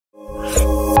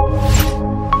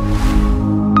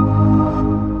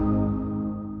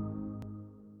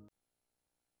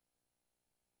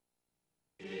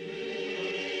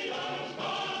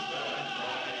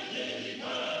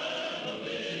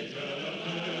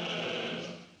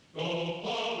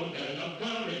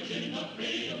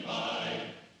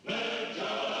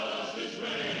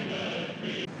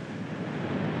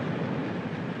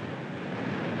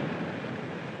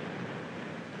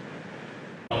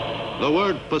The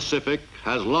word Pacific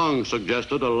has long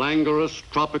suggested a languorous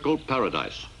tropical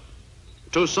paradise.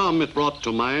 To some, it brought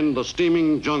to mind the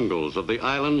steaming jungles of the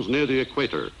islands near the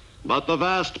equator. But the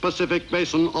vast Pacific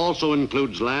basin also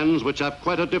includes lands which have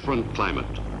quite a different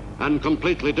climate and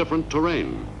completely different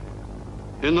terrain.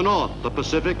 In the north, the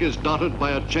Pacific is dotted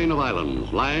by a chain of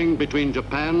islands lying between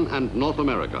Japan and North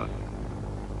America.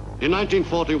 In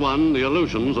 1941, the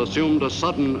Aleutians assumed a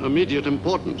sudden, immediate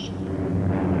importance.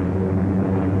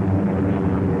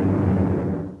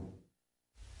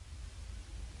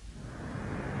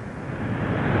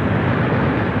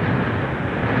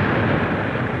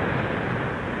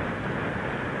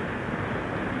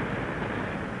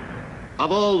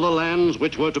 Of all the lands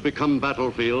which were to become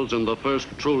battlefields in the first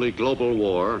truly global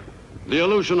war, the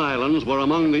Aleutian Islands were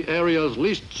among the areas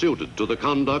least suited to the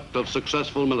conduct of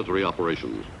successful military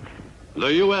operations.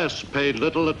 The U.S. paid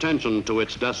little attention to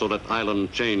its desolate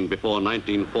island chain before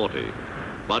 1940,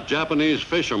 but Japanese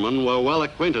fishermen were well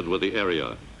acquainted with the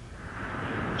area.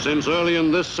 Since early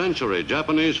in this century,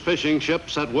 Japanese fishing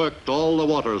ships had worked all the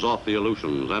waters off the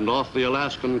Aleutians and off the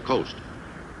Alaskan coast.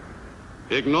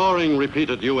 Ignoring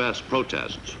repeated U.S.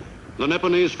 protests, the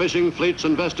Nipponese fishing fleets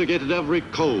investigated every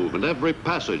cove and every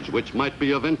passage which might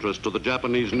be of interest to the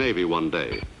Japanese Navy one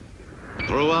day.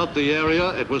 Throughout the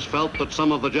area, it was felt that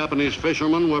some of the Japanese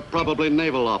fishermen were probably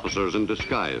naval officers in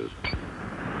disguise.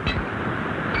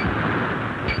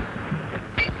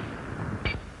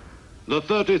 The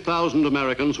 30,000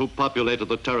 Americans who populated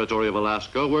the territory of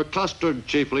Alaska were clustered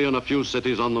chiefly in a few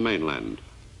cities on the mainland.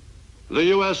 The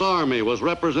U.S. Army was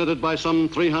represented by some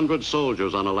 300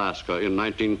 soldiers on Alaska in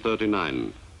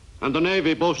 1939, and the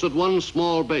Navy boasted one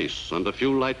small base and a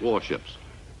few light warships.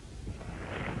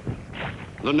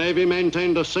 The Navy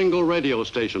maintained a single radio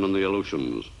station in the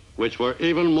Aleutians, which were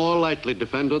even more lightly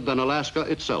defended than Alaska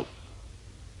itself.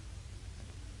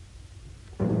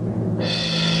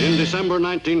 In December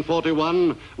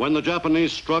 1941, when the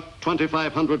Japanese struck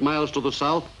 2,500 miles to the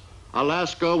south,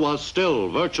 Alaska was still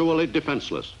virtually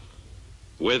defenseless.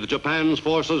 With Japan's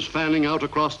forces fanning out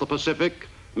across the Pacific,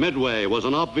 Midway was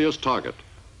an obvious target.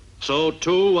 So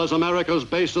too was America's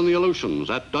base in the Aleutians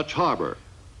at Dutch Harbor.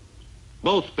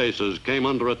 Both bases came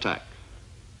under attack.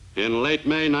 In late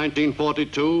May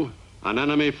 1942, an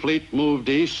enemy fleet moved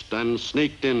east and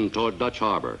sneaked in toward Dutch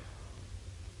Harbor.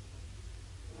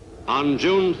 On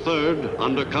June 3rd,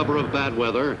 under cover of bad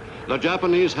weather, the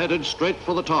Japanese headed straight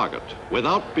for the target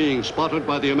without being spotted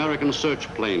by the American search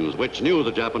planes, which knew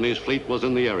the Japanese fleet was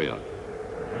in the area.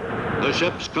 The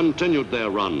ships continued their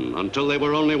run until they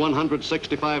were only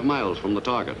 165 miles from the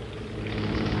target.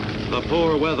 The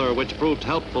poor weather, which proved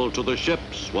helpful to the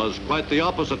ships, was quite the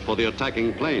opposite for the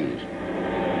attacking planes.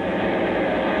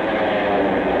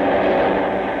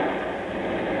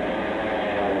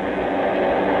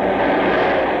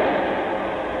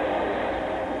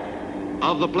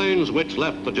 Of the planes which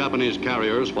left the Japanese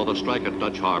carriers for the strike at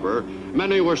Dutch Harbor,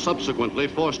 many were subsequently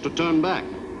forced to turn back.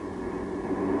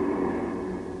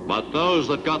 But those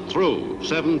that got through,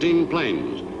 17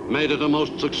 planes, made it a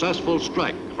most successful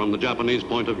strike from the Japanese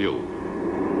point of view.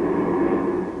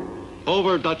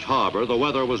 Over Dutch Harbor, the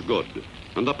weather was good,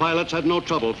 and the pilots had no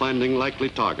trouble finding likely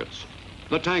targets.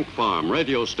 The tank farm,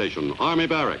 radio station, Army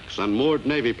barracks, and moored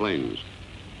Navy planes.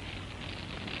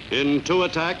 In 2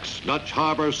 attacks, Dutch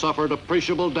Harbor suffered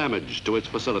appreciable damage to its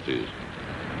facilities.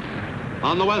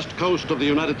 On the west coast of the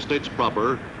United States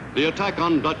proper, the attack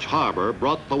on Dutch Harbor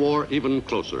brought the war even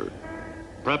closer.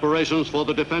 Preparations for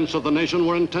the defense of the nation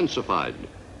were intensified.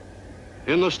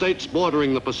 In the states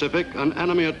bordering the Pacific, an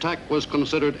enemy attack was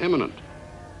considered imminent.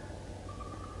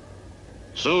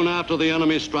 Soon after the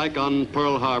enemy strike on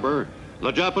Pearl Harbor,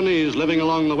 the Japanese living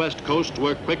along the west coast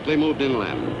were quickly moved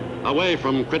inland, away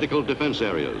from critical defense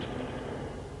areas.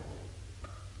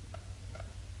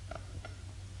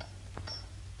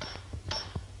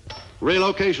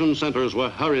 Relocation centers were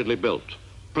hurriedly built,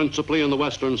 principally in the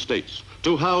western states,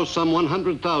 to house some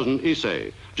 100,000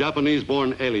 Issei,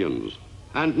 Japanese-born aliens,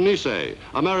 and Nisei,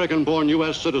 American-born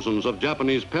U.S. citizens of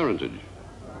Japanese parentage.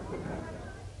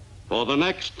 For the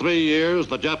next 3 years,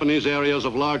 the Japanese areas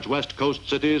of large West Coast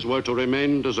cities were to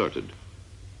remain deserted.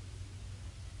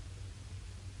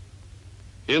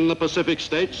 In the Pacific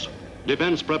states,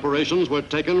 defense preparations were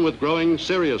taken with growing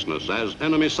seriousness as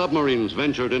enemy submarines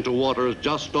ventured into waters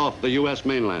just off the U.S.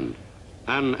 mainland.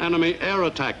 An enemy air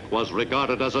attack was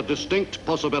regarded as a distinct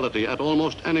possibility at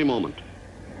almost any moment.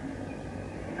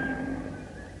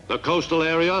 The coastal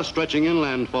area, stretching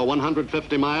inland for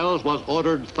 150 miles, was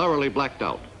ordered thoroughly blacked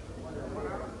out.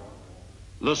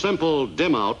 The simple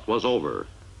dim out was over.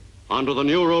 Under the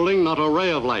new ruling, not a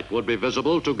ray of light would be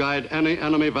visible to guide any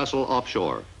enemy vessel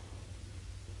offshore.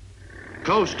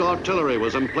 Coast artillery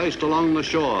was emplaced along the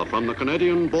shore from the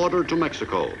Canadian border to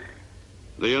Mexico.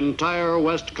 The entire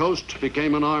west coast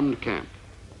became an armed camp.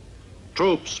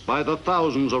 Troops by the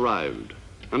thousands arrived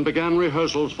and began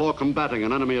rehearsals for combating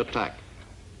an enemy attack.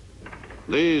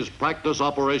 These practice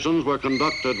operations were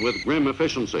conducted with grim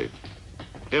efficiency.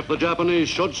 If the Japanese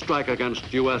should strike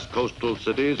against U.S. coastal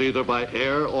cities, either by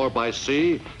air or by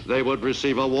sea, they would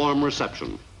receive a warm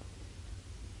reception.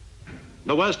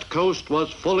 The West Coast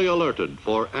was fully alerted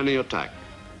for any attack.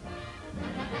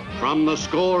 From the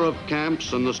score of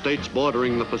camps in the states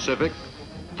bordering the Pacific,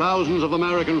 thousands of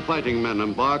American fighting men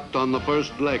embarked on the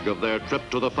first leg of their trip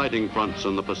to the fighting fronts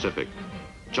in the Pacific,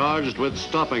 charged with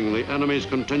stopping the enemy's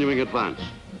continuing advance.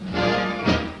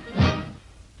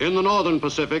 In the northern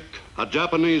Pacific, a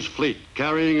Japanese fleet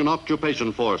carrying an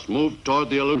occupation force moved toward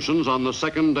the Aleutians on the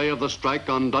second day of the strike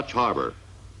on Dutch Harbor.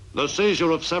 The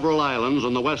seizure of several islands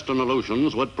in the western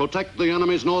Aleutians would protect the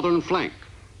enemy's northern flank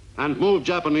and move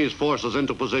Japanese forces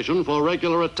into position for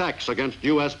regular attacks against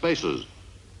U.S. bases.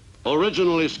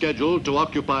 Originally scheduled to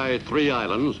occupy 3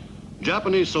 islands,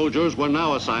 Japanese soldiers were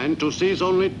now assigned to seize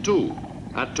only 2,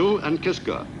 Attu and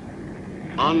Kiska.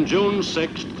 On June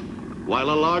 6th,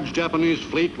 while a large Japanese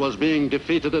fleet was being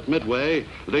defeated at Midway,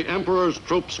 the Emperor's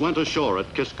troops went ashore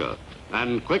at Kiska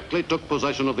and quickly took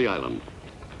possession of the island.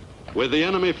 With the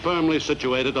enemy firmly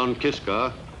situated on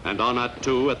Kiska and on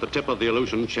Attu at the tip of the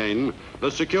Aleutian chain, the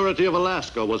security of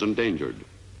Alaska was endangered.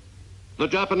 The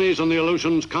Japanese in the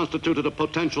Aleutians constituted a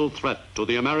potential threat to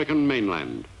the American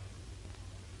mainland.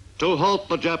 To halt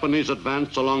the Japanese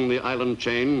advance along the island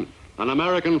chain, an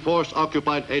American force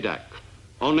occupied Adak,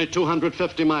 only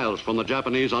 250 miles from the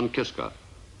Japanese on Kiska.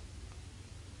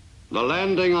 The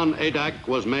landing on Adak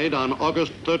was made on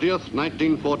August 30th,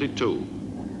 1942.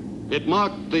 It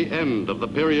marked the end of the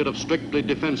period of strictly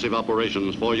defensive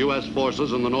operations for U.S.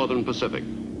 forces in the northern Pacific.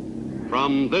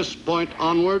 From this point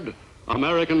onward,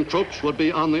 American troops would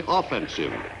be on the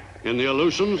offensive in the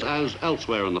Aleutians as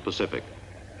elsewhere in the Pacific.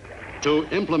 To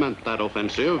implement that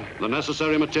offensive, the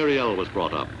necessary materiel was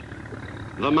brought up.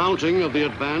 The mounting of the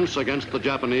advance against the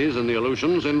Japanese in the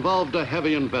Aleutians involved a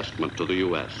heavy investment to the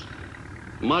U.S.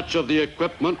 Much of the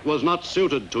equipment was not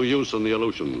suited to use in the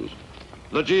Aleutians.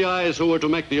 The GIs who were to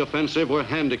make the offensive were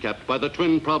handicapped by the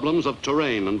twin problems of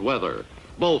terrain and weather,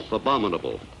 both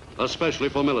abominable, especially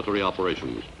for military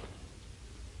operations.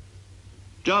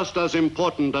 Just as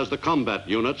important as the combat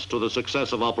units to the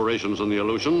success of operations in the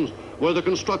Aleutians were the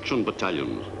construction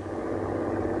battalions.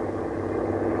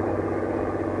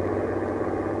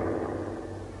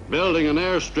 Building an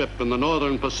airstrip in the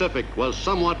northern Pacific was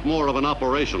somewhat more of an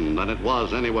operation than it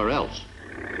was anywhere else.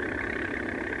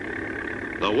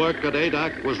 The work at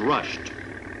Adak was rushed.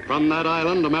 From that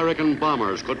island, American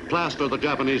bombers could plaster the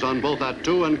Japanese on both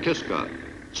Attu and Kiska,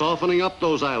 softening up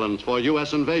those islands for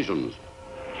U.S. invasions.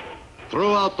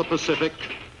 Throughout the Pacific,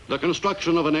 the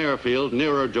construction of an airfield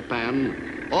nearer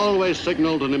Japan always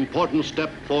signaled an important step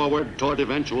forward toward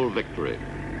eventual victory.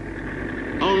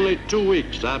 Only 2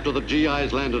 weeks after the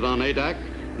GIs landed on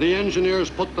Adak, the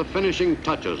engineers put the finishing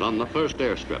touches on the first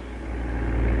airstrip.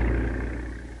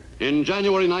 In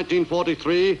January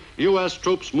 1943, U.S.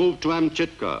 troops moved to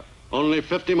Amchitka, only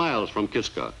 50 miles from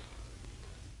Kiska.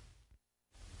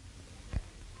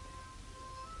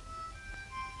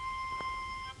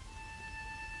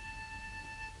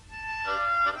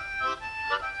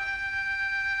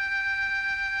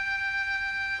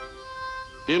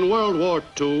 In World War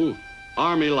II,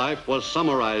 Army life was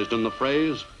summarized in the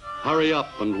phrase, "Hurry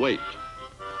up and wait."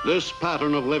 This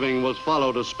pattern of living was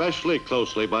followed especially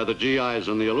closely by the GIs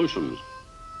in the Aleutians.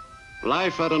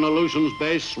 Life at an Aleutians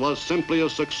base was simply a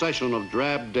succession of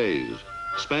drab days,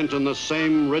 spent in the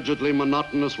same rigidly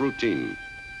monotonous routine.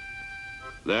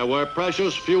 There were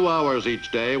precious few hours each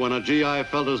day when a GI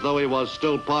felt as though he was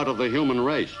still part of the human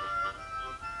race.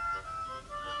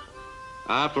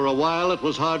 After a while, it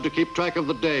was hard to keep track of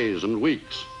the days and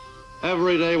weeks.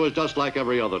 Every day was just like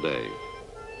every other day.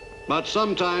 But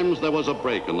sometimes there was a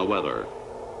break in the weather.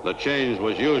 The change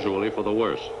was usually for the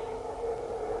worse.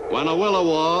 When a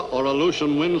willowaw or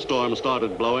Aleutian windstorm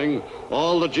started blowing,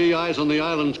 all the GIs on the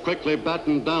islands quickly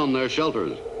battened down their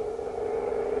shelters.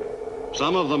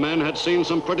 Some of the men had seen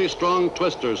some pretty strong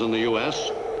twisters in the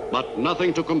U.S., but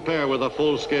nothing to compare with a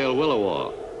full-scale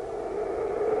willowaw.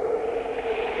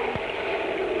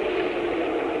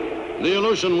 The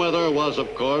Aleutian weather was,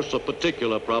 of course, a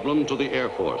particular problem to the Air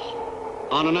Force.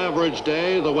 On an average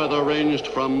day, the weather ranged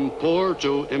from poor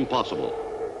to impossible.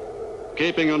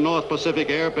 Keeping a North Pacific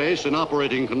air base in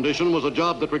operating condition was a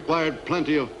job that required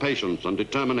plenty of patience and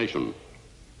determination.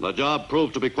 The job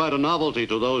proved to be quite a novelty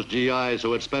to those GIs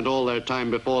who had spent all their time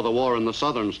before the war in the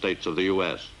southern states of the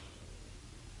U.S.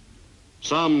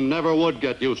 Some never would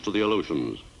get used to the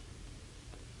Aleutians.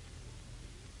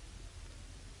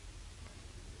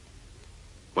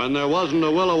 When there wasn't a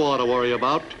willow to worry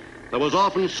about, there was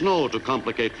often snow to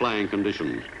complicate flying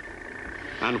conditions.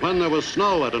 And when there was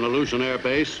snow at an Aleutian air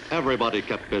base, everybody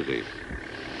kept busy.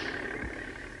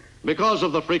 Because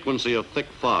of the frequency of thick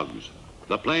fogs,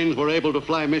 the planes were able to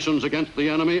fly missions against the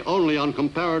enemy only on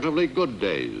comparatively good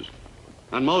days.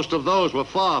 And most of those were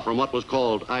far from what was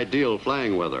called ideal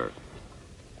flying weather.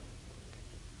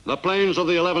 The planes of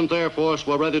the 11th Air Force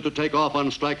were ready to take off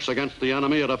on strikes against the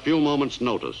enemy at a few moments'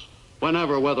 notice,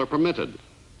 whenever weather permitted.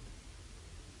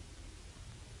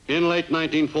 In late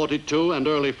 1942 and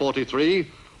early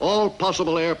 43, all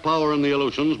possible air power in the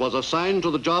Aleutians was assigned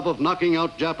to the job of knocking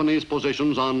out Japanese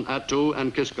positions on Attu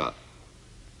and Kiska.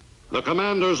 The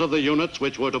commanders of the units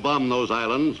which were to bomb those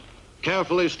islands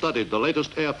carefully studied the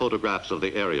latest air photographs of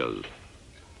the areas.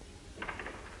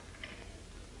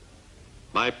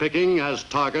 By picking as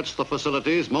targets the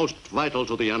facilities most vital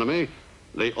to the enemy,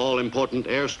 the all-important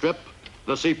airstrip,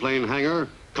 the seaplane hangar,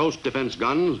 coast defense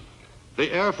guns,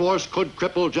 the Air Force could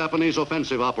cripple Japanese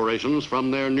offensive operations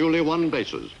from their newly won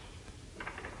bases.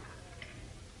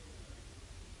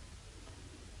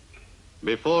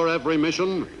 Before every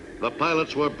mission, the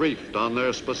pilots were briefed on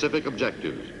their specific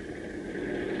objectives.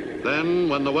 Then,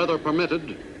 when the weather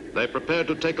permitted, they prepared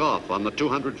to take off on the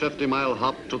 250-mile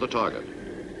hop to the target.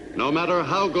 No matter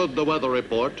how good the weather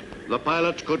report, the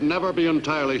pilots could never be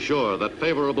entirely sure that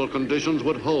favorable conditions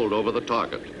would hold over the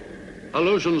target.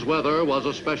 Aleutians weather was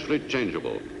especially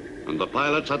changeable, and the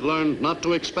pilots had learned not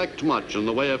to expect much in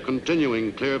the way of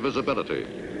continuing clear visibility.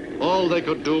 All they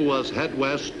could do was head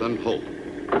west and hope.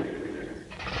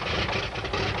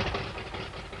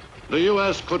 The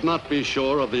U.S. could not be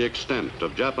sure of the extent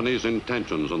of Japanese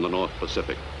intentions in the North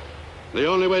Pacific. The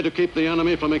only way to keep the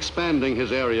enemy from expanding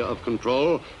his area of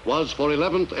control was for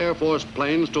 11th Air Force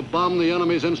planes to bomb the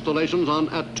enemy's installations on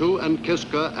Attu and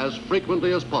Kiska as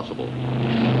frequently as possible.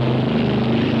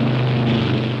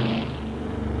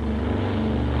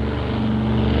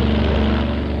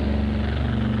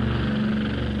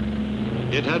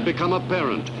 It had become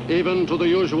apparent, even to the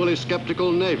usually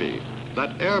skeptical Navy,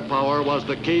 that air power was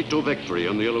the key to victory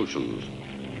in the Aleutians.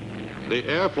 The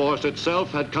Air Force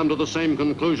itself had come to the same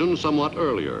conclusion somewhat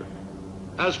earlier.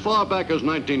 As far back as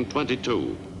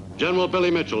 1922, General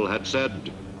Billy Mitchell had said,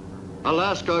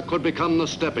 Alaska could become the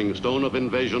stepping stone of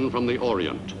invasion from the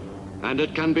Orient, and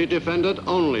it can be defended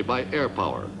only by air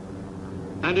power.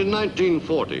 And in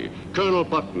 1940, Colonel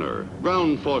Buckner,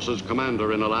 Ground Forces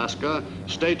commander in Alaska,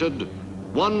 stated,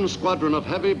 "One squadron of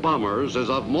heavy bombers is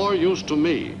of more use to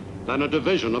me than a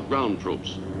division of ground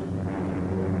troops."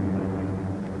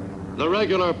 The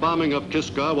regular bombing of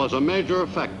Kiska was a major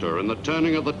factor in the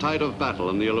turning of the tide of battle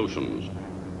in the Aleutians.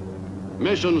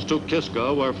 Missions to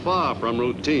Kiska were far from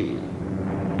routine.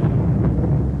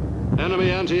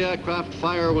 Enemy anti-aircraft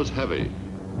fire was heavy.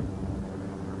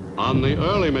 On the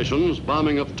early missions,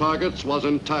 bombing of targets was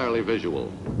entirely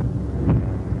visual.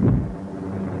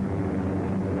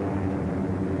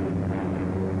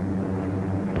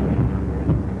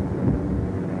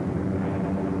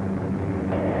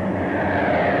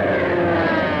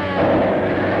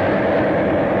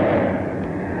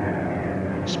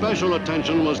 Special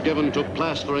attention was given to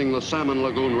plastering the Salmon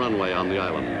Lagoon runway on the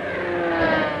island.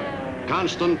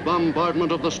 Constant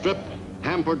bombardment of the strip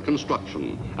hampered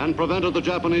construction and prevented the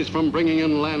Japanese from bringing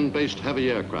in land-based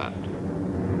heavy aircraft.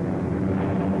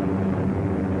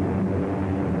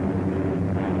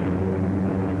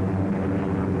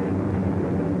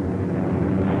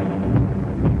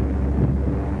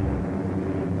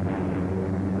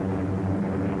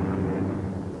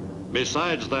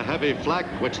 Besides the heavy flak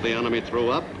which the enemy threw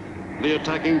up, the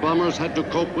attacking bombers had to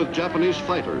cope with Japanese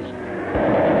fighters.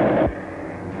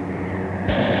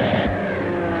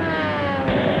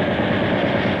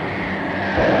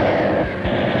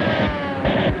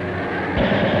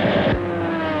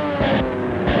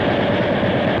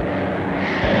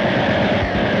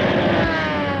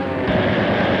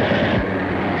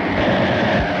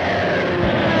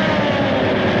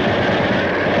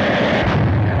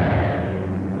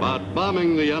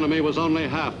 Bombing the enemy was only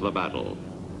half the battle.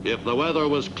 If the weather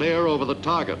was clear over the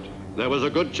target, there was a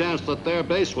good chance that their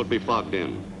base would be fogged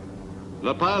in.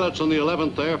 The pilots in the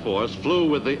 11th Air Force flew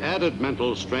with the added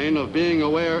mental strain of being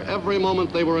aware every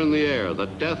moment they were in the air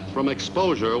that death from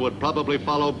exposure would probably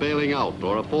follow bailing out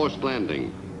or a forced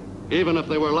landing, even if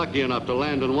they were lucky enough to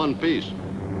land in one piece.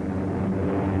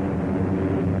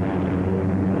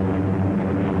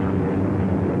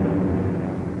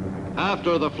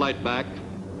 After the flight back,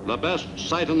 the best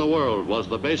sight in the world was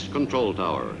the base control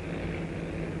tower.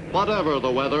 Whatever the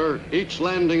weather, each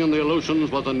landing in the Aleutians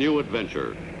was a new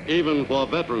adventure, even for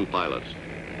veteran pilots.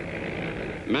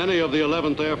 Many of the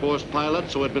 11th Air Force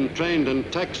pilots who had been trained in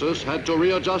Texas had to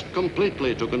readjust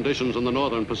completely to conditions in the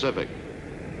northern Pacific.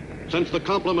 Since the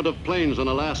complement of planes in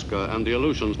Alaska and the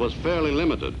Aleutians was fairly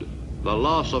limited, the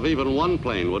loss of even one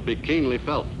plane would be keenly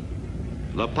felt.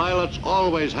 The pilots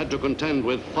always had to contend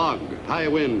with fog, high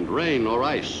wind, rain, or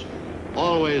ice,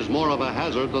 always more of a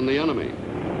hazard than the enemy.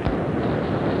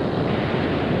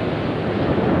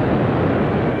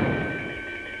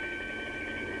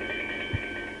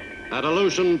 At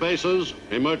Aleutian bases,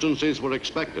 emergencies were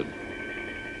expected.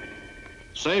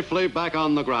 Safely back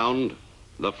on the ground,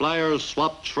 the flyers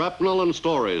swapped shrapnel and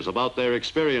stories about their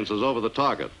experiences over the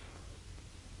target.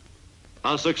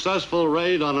 A successful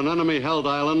raid on an enemy-held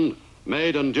island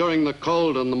made enduring the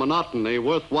cold and the monotony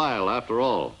worthwhile after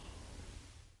all.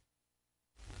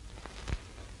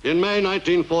 In May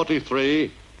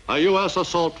 1943, a U.S.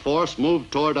 assault force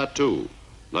moved toward Attu,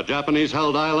 the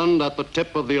Japanese-held island at the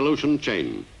tip of the Aleutian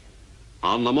chain.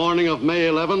 On the morning of May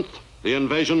 11th, the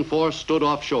invasion force stood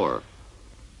offshore.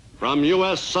 From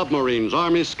U.S. submarines,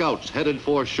 Army scouts headed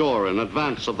for shore in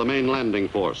advance of the main landing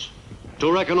force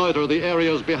to reconnoiter the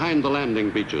areas behind the landing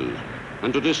beaches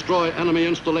and to destroy enemy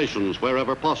installations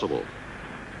wherever possible.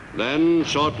 Then,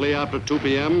 shortly after 2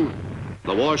 p.m.,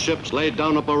 the warships laid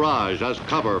down a barrage as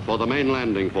cover for the main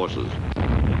landing forces.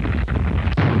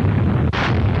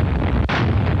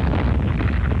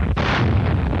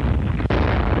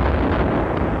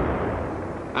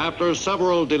 After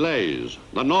several delays,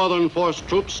 the Northern Force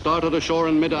troops started ashore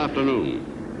in mid-afternoon.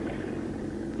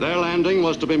 Their landing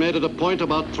was to be made at a point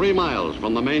about 3 miles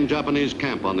from the main Japanese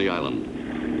camp on the island.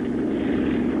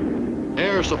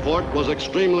 Air support was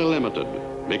extremely limited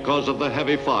because of the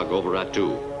heavy fog over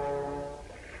Attu.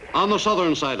 On the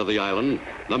southern side of the island,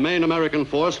 the main American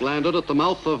force landed at the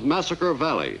mouth of Massacre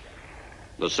Valley.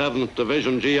 The 7th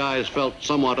Division GIs felt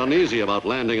somewhat uneasy about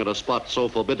landing at a spot so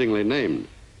forbiddingly named.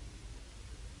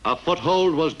 A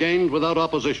foothold was gained without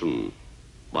opposition,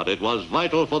 but it was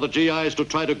vital for the GIs to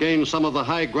try to gain some of the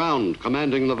high ground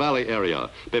commanding the valley area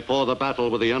before the battle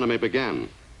with the enemy began.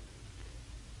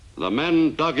 The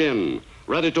men dug in,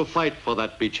 ready to fight for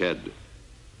that beachhead.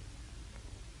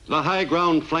 The high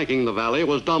ground flanking the valley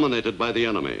was dominated by the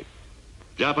enemy.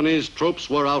 Japanese troops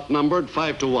were outnumbered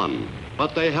 5 to 1,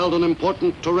 but they held an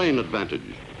important terrain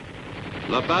advantage.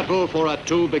 The battle for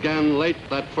Attu began late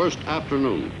that first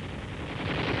afternoon.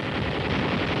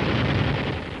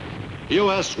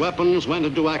 U.S. weapons went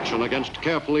into action against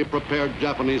carefully prepared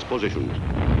Japanese positions.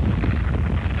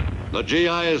 The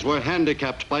GIs were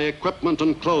handicapped by equipment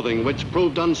and clothing which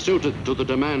proved unsuited to the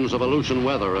demands of Aleutian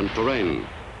weather and terrain.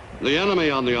 The enemy,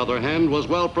 on the other hand, was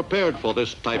well prepared for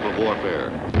this type of warfare.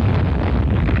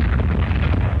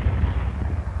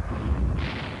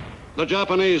 The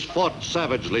Japanese fought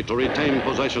savagely to retain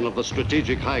possession of the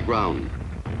strategic high ground.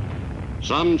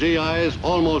 Some GIs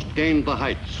almost gained the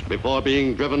heights before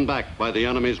being driven back by the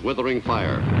enemy's withering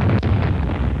fire.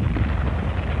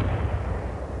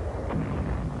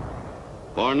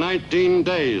 For 19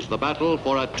 days, the battle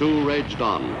for Attu raged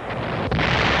on.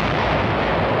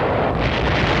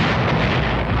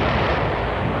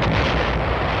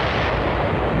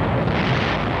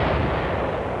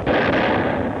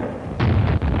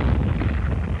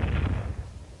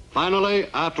 Finally,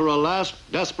 after a last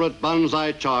desperate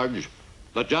banzai charge,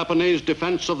 the Japanese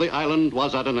defense of the island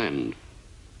was at an end.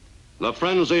 The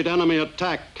frenzied enemy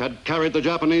attack had carried the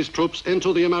Japanese troops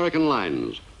into the American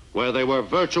lines, where they were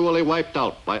virtually wiped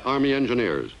out by Army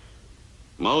engineers.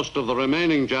 Most of the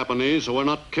remaining Japanese who were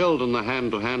not killed in the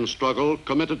hand-to-hand struggle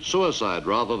committed suicide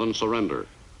rather than surrender.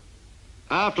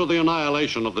 After the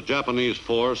annihilation of the Japanese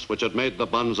force which had made the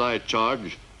banzai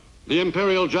charge, the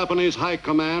Imperial Japanese High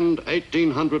Command,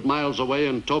 1,800 miles away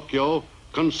in Tokyo,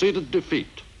 conceded defeat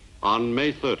on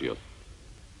May 30th.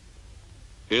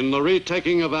 In the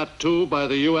retaking of Attu by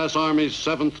the U.S. Army's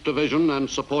 7th Division and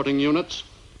supporting units,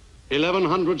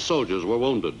 1,100 soldiers were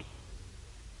wounded.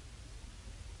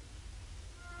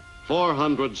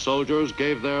 400 soldiers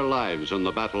gave their lives in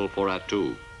the battle for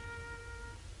Attu.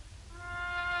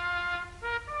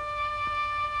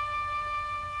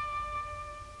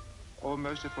 O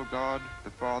merciful God, the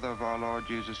Father of our Lord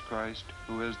Jesus Christ,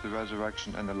 who is the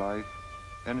resurrection and the life,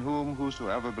 in whom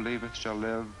whosoever believeth shall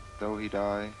live, though he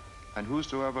die, and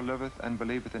whosoever liveth and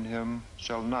believeth in him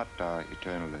shall not die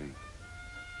eternally,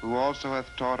 who also hath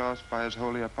taught us by his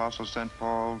holy apostle St.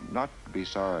 Paul not to be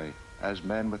sorry, as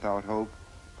men without hope,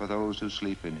 for those who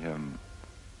sleep in him.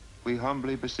 We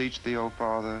humbly beseech thee, O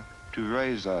Father, to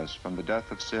raise us from the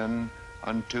death of sin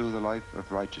unto the life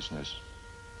of righteousness.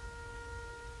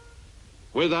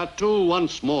 With Attu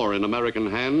once more in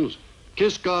American hands,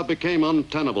 Kiska became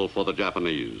untenable for the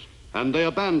Japanese, and they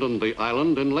abandoned the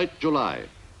island in late July.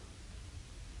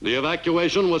 The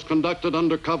evacuation was conducted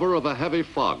under cover of a heavy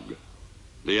fog.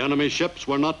 The enemy ships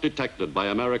were not detected by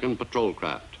American patrol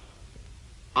craft.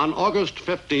 On August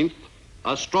 15th,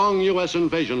 a strong U.S.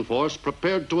 invasion force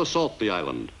prepared to assault the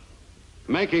island.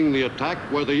 Making the attack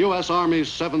were the U.S. Army's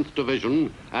 7th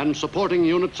Division and supporting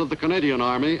units of the Canadian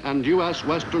Army and U.S.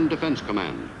 Western Defense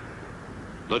Command.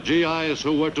 The GIs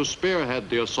who were to spearhead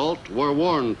the assault were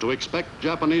warned to expect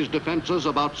Japanese defenses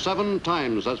about 7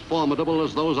 times as formidable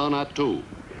as those on Attu.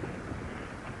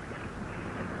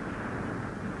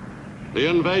 The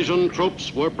invasion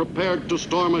troops were prepared to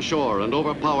storm ashore and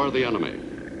overpower the enemy.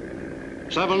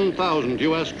 7,000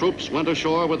 U.S. troops went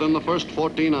ashore within the first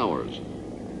 14 hours.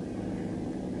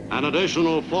 An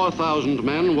additional 4,000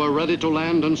 men were ready to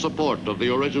land in support of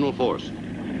the original force.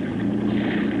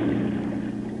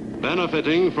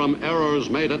 Benefiting from errors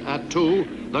made at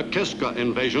Attu, the Kiska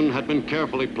invasion had been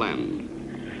carefully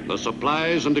planned. The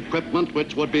supplies and equipment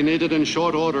which would be needed in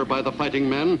short order by the fighting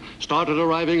men started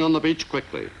arriving on the beach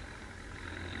quickly.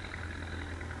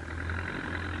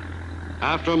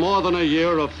 After more than a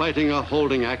year of fighting a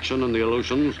holding action in the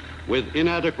Aleutians with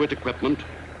inadequate equipment,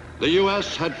 the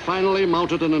U.S. had finally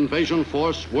mounted an invasion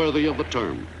force worthy of the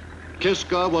term.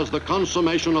 Kiska was the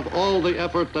consummation of all the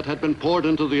effort that had been poured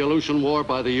into the Aleutian War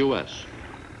by the U.S.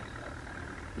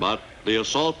 But the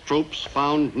assault troops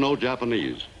found no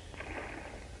Japanese.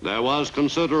 There was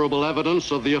considerable evidence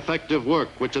of the effective work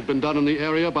which had been done in the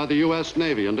area by the U.S.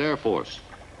 Navy and Air Force.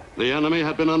 The enemy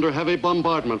had been under heavy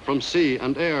bombardment from sea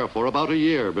and air for about a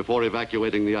year before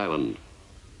evacuating the island.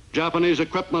 Japanese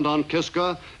equipment on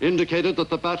Kiska indicated that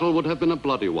the battle would have been a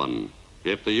bloody one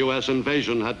if the U.S.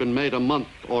 invasion had been made a month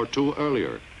or 2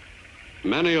 earlier.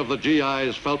 Many of the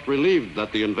GIs felt relieved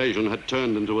that the invasion had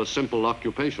turned into a simple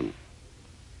occupation.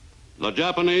 The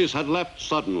Japanese had left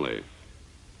suddenly,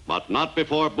 but not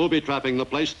before booby-trapping the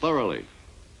place thoroughly.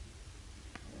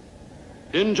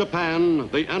 In Japan,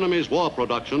 the enemy's war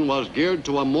production was geared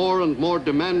to a more and more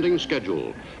demanding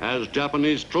schedule as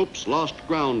Japanese troops lost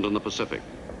ground in the Pacific.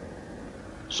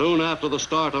 Soon after the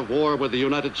start of war with the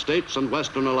United States and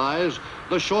Western allies,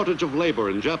 the shortage of labor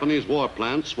in Japanese war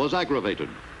plants was aggravated.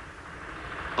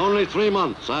 Only 3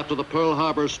 months after the Pearl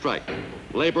Harbor strike,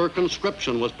 labor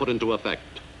conscription was put into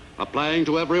effect, applying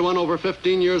to everyone over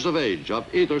 15 years of age of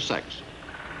either sex.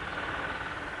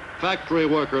 Factory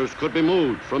workers could be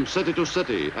moved from city to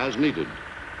city as needed.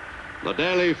 The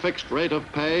daily fixed rate of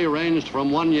pay ranged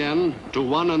from 1 yen to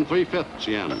 1 3/5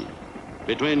 yen,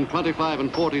 between 25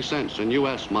 and 40 cents in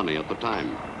U.S. money at the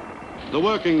time. The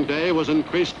working day was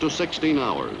increased to 16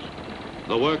 hours.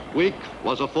 The work week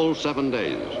was a full 7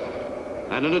 days.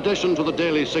 And in addition to the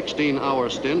daily 16-hour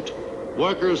stint,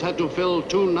 workers had to fill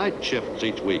 2 night shifts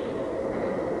each week.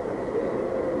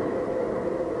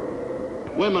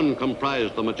 Women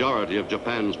comprised the majority of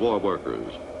Japan's war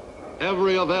workers.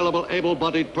 Every available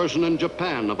able-bodied person in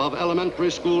Japan above elementary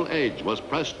school age was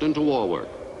pressed into war work.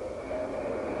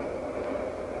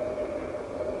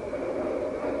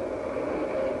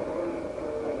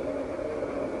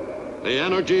 The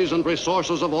energies and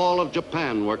resources of all of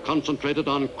Japan were concentrated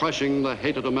on crushing the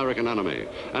hated American enemy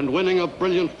and winning a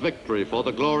brilliant victory for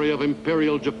the glory of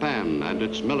Imperial Japan and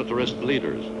its militarist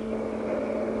leaders.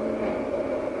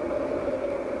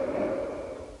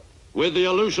 With the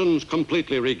Aleutians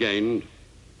completely regained,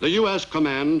 the U.S.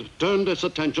 command turned its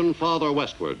attention farther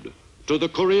westward to the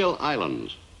Kuril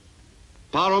Islands.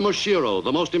 Paramushiro,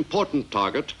 the most important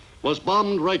target, was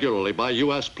bombed regularly by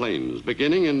U.S. planes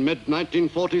beginning in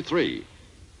mid-1943.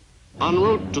 En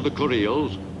route to the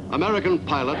Kurils, American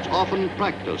pilots often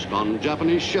practiced on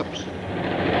Japanese ships.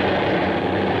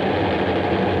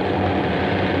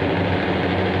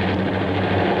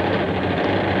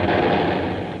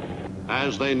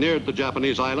 As they neared the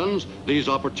Japanese islands, these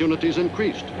opportunities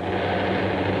increased.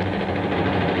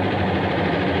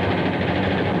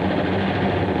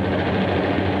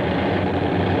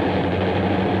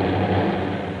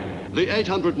 The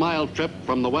 800-mile trip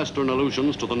from the western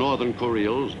Aleutians to the northern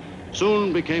Kurils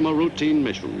soon became a routine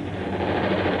mission.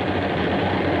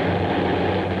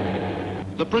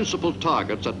 The principal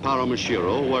targets at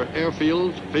Paramushiro were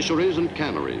airfields, fisheries, and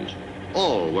canneries.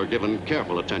 All were given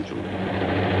careful attention.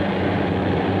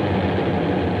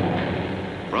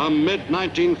 From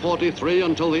mid-1943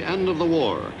 until the end of the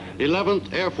war,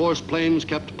 11th Air Force planes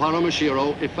kept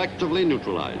Paramushiro effectively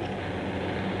neutralized.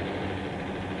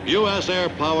 U.S. air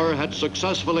power had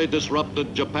successfully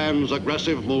disrupted Japan's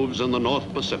aggressive moves in the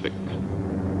North Pacific.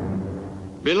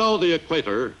 Below the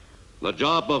equator, the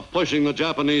job of pushing the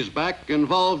Japanese back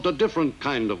involved a different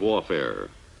kind of warfare.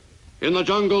 In the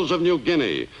jungles of New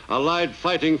Guinea, Allied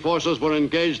fighting forces were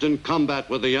engaged in combat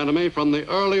with the enemy from the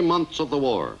early months of the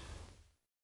war.